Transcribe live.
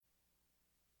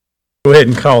Go ahead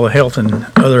and call the Health and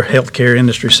Other Healthcare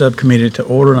Industry Subcommittee to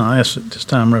order, and I ask at this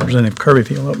time Representative Kirby if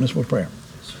he'll open us with prayer.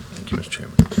 Thank you, Mr.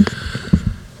 Chairman.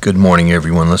 Good morning,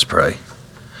 everyone. Let's pray.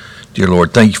 Dear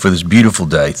Lord, thank you for this beautiful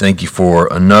day. Thank you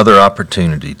for another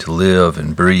opportunity to live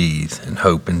and breathe and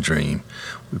hope and dream.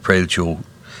 We pray that you'll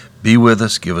be with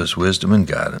us, give us wisdom and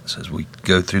guidance as we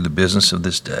go through the business of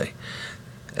this day.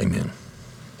 Amen.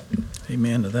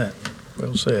 Amen to that.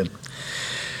 Well said.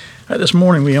 This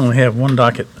morning we only have one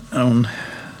docket on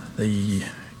the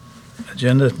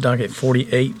agenda, docket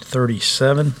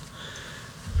 4837.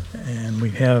 And we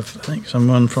have, I think,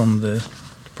 someone from the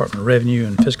Department of Revenue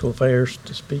and Fiscal Affairs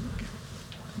to speak.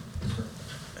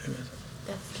 That's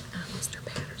Mr.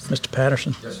 Patterson. Mr.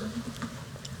 Patterson? Yes, sir.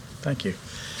 Thank you.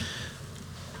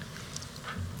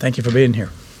 Thank you for being here.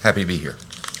 Happy to be here.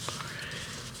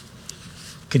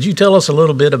 Could you tell us a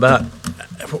little bit about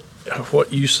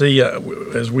what you see,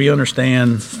 as we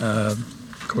understand,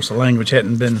 of course, the language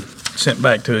hadn't been sent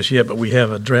back to us yet, but we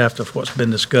have a draft of what's been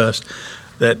discussed,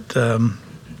 that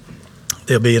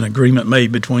there'll be an agreement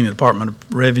made between the Department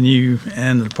of Revenue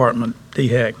and the Department of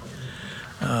DHEC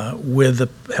with the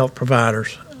health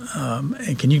providers.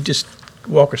 And can you just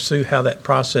walk us through how that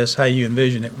process, how you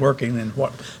envision it working, and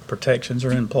what protections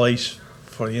are in place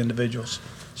for the individuals?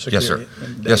 Yes, sir.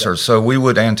 Yes, sir. So we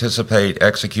would anticipate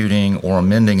executing or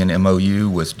amending an MOU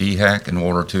with DHEC in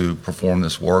order to perform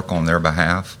this work on their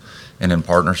behalf and in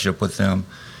partnership with them.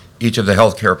 Each of the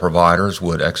healthcare providers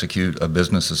would execute a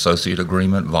business associate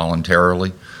agreement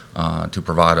voluntarily to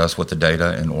provide us with the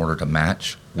data in order to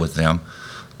match with them.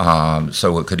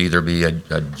 So it could either be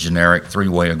a generic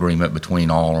three-way agreement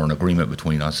between all, or an agreement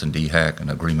between us and DHEC, an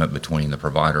agreement between the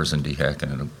providers and DHEC,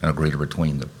 and an agreement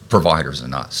between the providers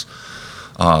and us.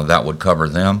 That would cover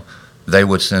them. They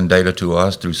would send data to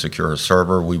us through Secure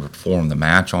Server. We would perform the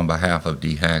match on behalf of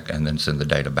DHEC and then send the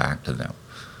data back to them.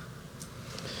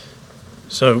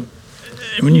 So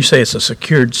when you say it's a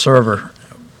secured server,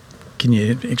 can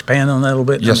you expand on that a little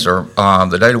bit? Yes, sir.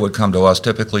 The data would come to us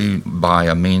typically by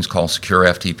a means called Secure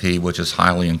FTP, which is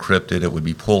highly encrypted. It would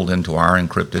be pulled into our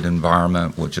encrypted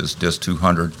environment, which is DIS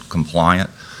 200 compliant.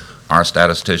 Our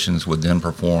statisticians would then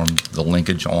perform the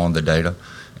linkage on the data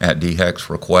at DHEC's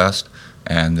request,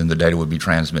 and then the data would be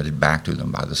transmitted back to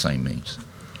them by the same means.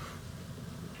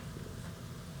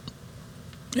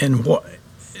 And what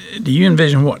do you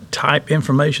envision? What type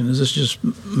information? Is this just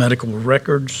medical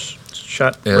records,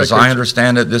 As I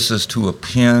understand it, this is to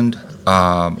append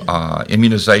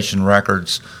immunization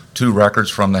records to records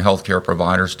from the healthcare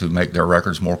providers to make their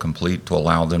records more complete, to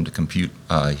allow them to compute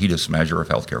a HEDIS measure of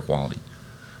healthcare quality.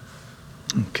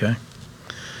 Okay.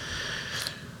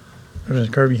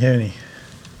 President Kirby, you have any?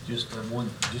 Just one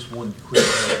quick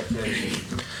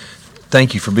clarification.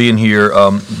 Thank you for being here.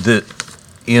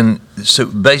 So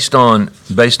based on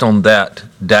that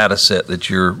data set that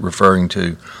you're referring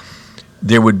to,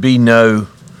 there would be no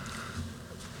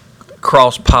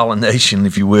cross-pollination,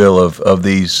 if you will, of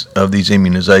these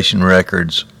immunization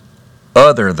records,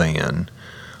 other than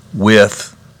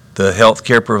with the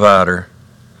healthcare provider.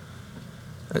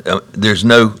 There's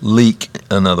no leak,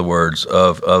 in other words,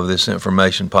 of this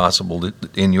information possible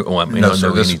in your. Well, I mean, No, sir.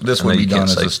 This would be done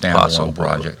as a standalone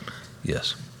project.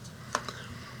 Yes.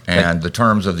 And the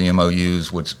terms of the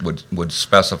MOUs would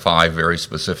specify very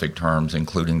specific terms,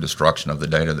 including destruction of the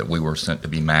data that we were sent to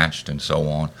be matched and so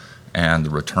on, and the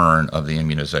return of the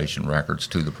immunization records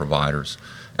to the providers,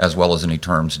 as well as any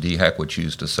terms DHEC would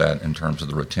choose to set in terms of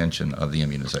the retention of the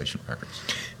immunization records.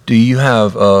 Do you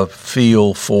have a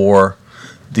feel for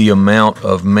the amount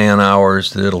of man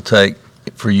hours that it'll take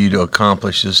for you to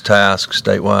accomplish this task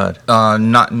statewide?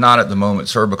 Not at the moment,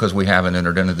 sir, because we haven't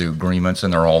entered into the agreements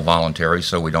and they're all voluntary,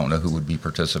 so we don't know who would be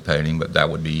participating, but that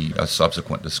would be a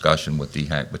subsequent discussion with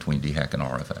DHEC, between DHEC and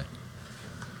RFA.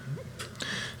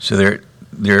 So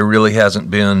there really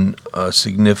hasn't been a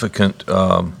significant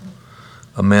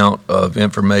amount of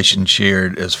information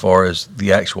shared as far as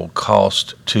the actual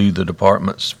cost to the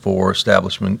departments for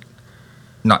establishment?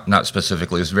 Not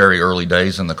specifically. It's very early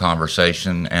days in the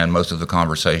conversation, and most of the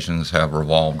conversations have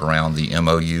revolved around the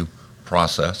MOU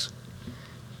process.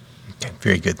 Okay,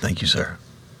 very good. Thank you, sir.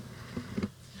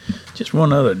 Just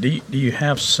one other. Do you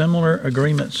have similar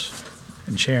agreements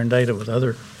in sharing data with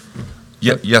other?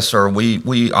 Yes, sir.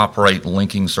 We operate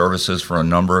linking services for a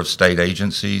number of state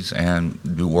agencies and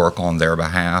do work on their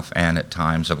behalf, and at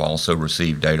times have also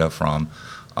received data from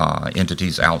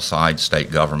entities outside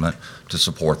state government to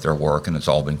support their work, and it's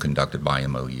all been conducted by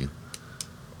MOU.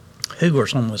 Who are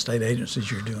some of the state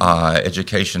agencies you're doing?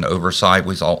 Education oversight.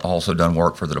 We've also done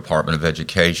work for the Department of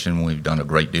Education. We've done a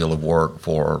great deal of work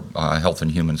for Health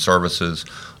and Human Services,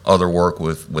 other work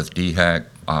with DHEC,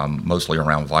 mostly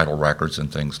around vital records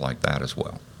and things like that as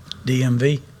well.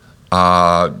 DMV?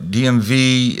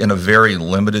 DMV, in a very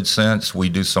limited sense, we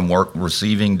do some work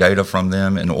receiving data from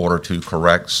them in order to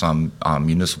correct some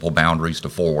municipal boundaries to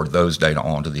forward those data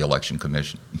on to the Election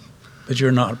Commission. But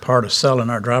you're not a part of selling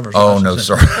our driver's Oh, license?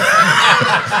 no, sir.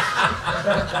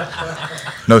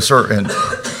 No, sir.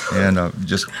 And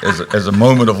just as a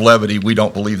moment of levity, we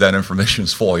don't believe that information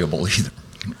is foilable either.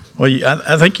 Well,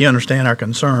 I think you understand our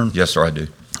concern. Yes, sir, I do.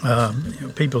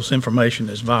 People's information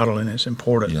is vital and it's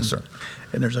important. Yes, sir.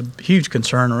 And there's a huge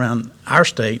concern around our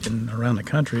state and around the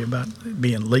country about it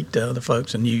being leaked to other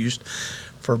folks and used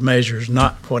for measures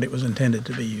not what it was intended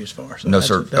to be used for. So No, that's-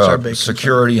 sir. That's our big concern.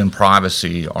 Security and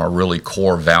privacy are really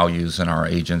core values in our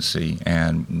agency,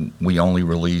 and we only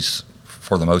release,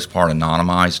 for the most part,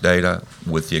 anonymized data,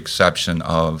 with the exception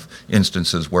of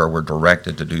instances where we're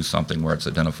directed to do something where it's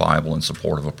identifiable in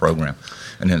support of a program,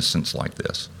 an instance like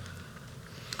this.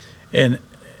 And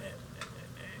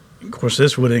of course,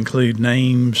 this would include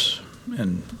names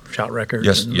and shot records.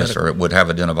 Yes, and yes, medical- sir. It would have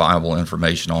identifiable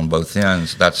information on both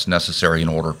ends. That's necessary in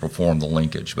order to perform the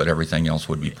linkage, but everything else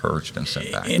would be purged and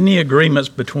sent back. Any agreements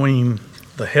between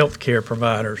the healthcare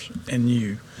providers and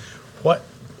you, what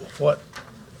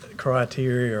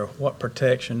criteria or what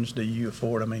protections do you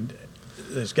afford? I mean,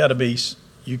 there's got to be,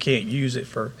 you can't use it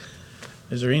for,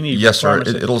 is there any? Yes, sir.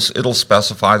 requirements that- It'll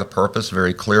specify the purpose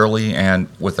very clearly, and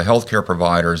with the healthcare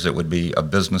providers, it would be a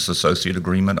business associate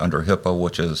agreement under HIPAA,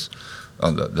 which is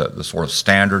the sort of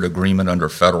standard agreement under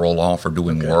federal law for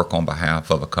doing Okay. work on behalf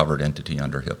of a covered entity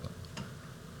under HIPAA.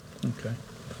 Okay.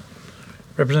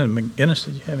 Representative McGinnis,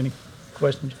 did you have any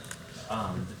questions?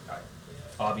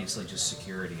 Obviously, just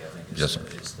security, I think, Yes, sir.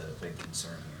 is the big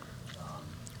concern here.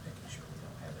 Making sure we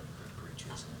don't have any big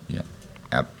breaches.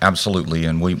 Absolutely,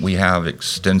 and we have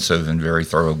extensive and very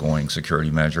thoroughgoing security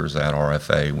measures at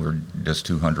RFA. We're just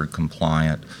 200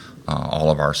 compliant. All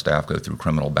of our staff go through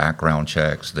criminal background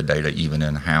checks. The data, even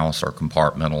in-house, are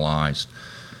compartmentalized,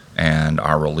 and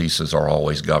our releases are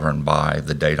always governed by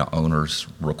the data owner's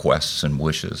requests and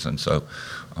wishes. And so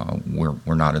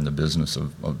we're not in the business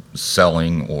of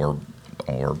selling or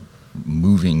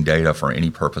moving data for any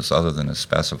purpose other than as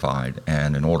specified.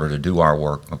 And in order to do our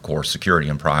work, of course, security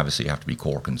and privacy have to be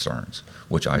core concerns,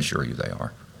 which I assure you they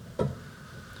are.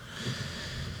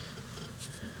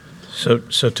 So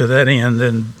to that end,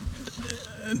 then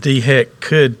DHEC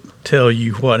could tell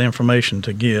you what information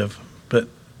to give, but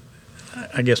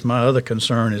I guess my other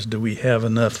concern is, do we have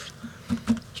enough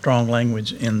strong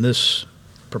language in this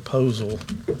proposal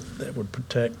that would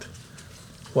protect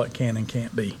what can and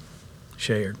can't be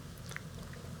shared?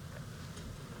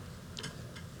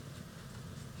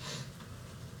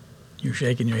 You're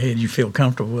shaking your head. You feel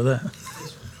comfortable with that?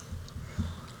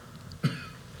 I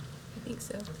think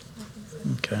so.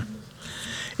 Okay.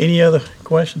 Any other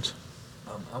questions?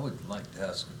 I would like to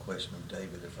ask a question of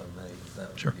David, if I may, if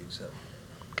that Sure. would be acceptable.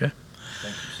 Okay.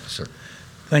 Thank you, Sir, sir.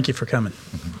 Thank you for coming.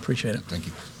 Appreciate it. thank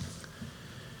you.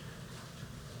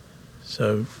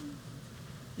 So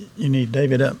you need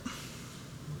David up.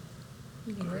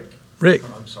 Rick. Rick,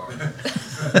 I'm sorry. I'm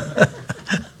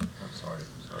sorry.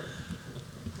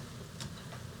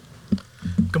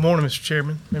 Good morning, Mr.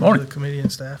 Chairman, members Morning. of the committee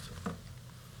and staff.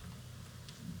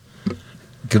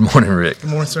 Good morning, Rick. Good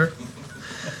morning, sir.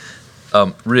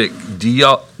 Rick, do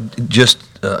y'all, just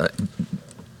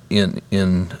in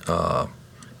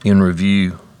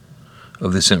review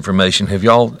of this information, have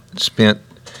y'all spent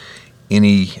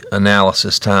any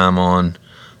analysis time on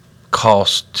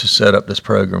cost to set up this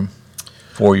program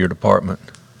for your department?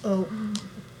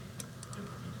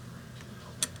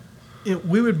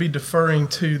 We would be deferring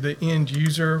to the end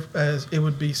user, as it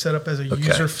would be set up as a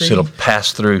user fee. So it'll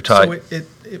pass through So type?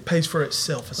 it pays for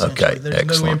itself, essentially. Okay, There's no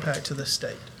excellent. impact to the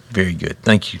state. Very good.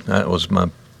 Thank you. That was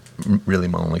really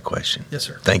my only question. Yes,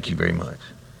 sir. Thank you very much.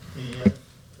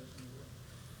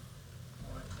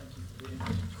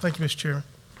 Thank you, Mr. Chairman.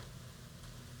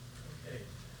 okay,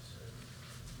 so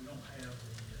we don't have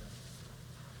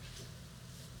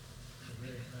the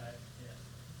red back yet.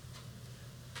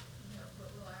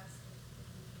 But we'll ask if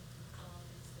we can call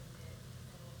and submit,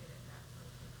 and we'll get it back.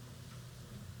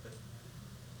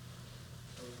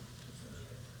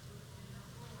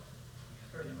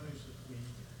 Fairly moves that we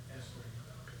ask the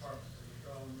department to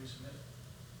withdraw and resubmit.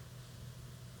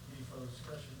 Any further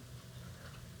discussion?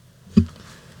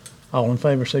 All in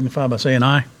favor signify by saying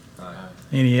aye. Aye.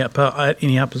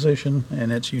 Any opposition?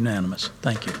 And it's unanimous.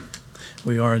 Thank you.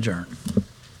 We are adjourned.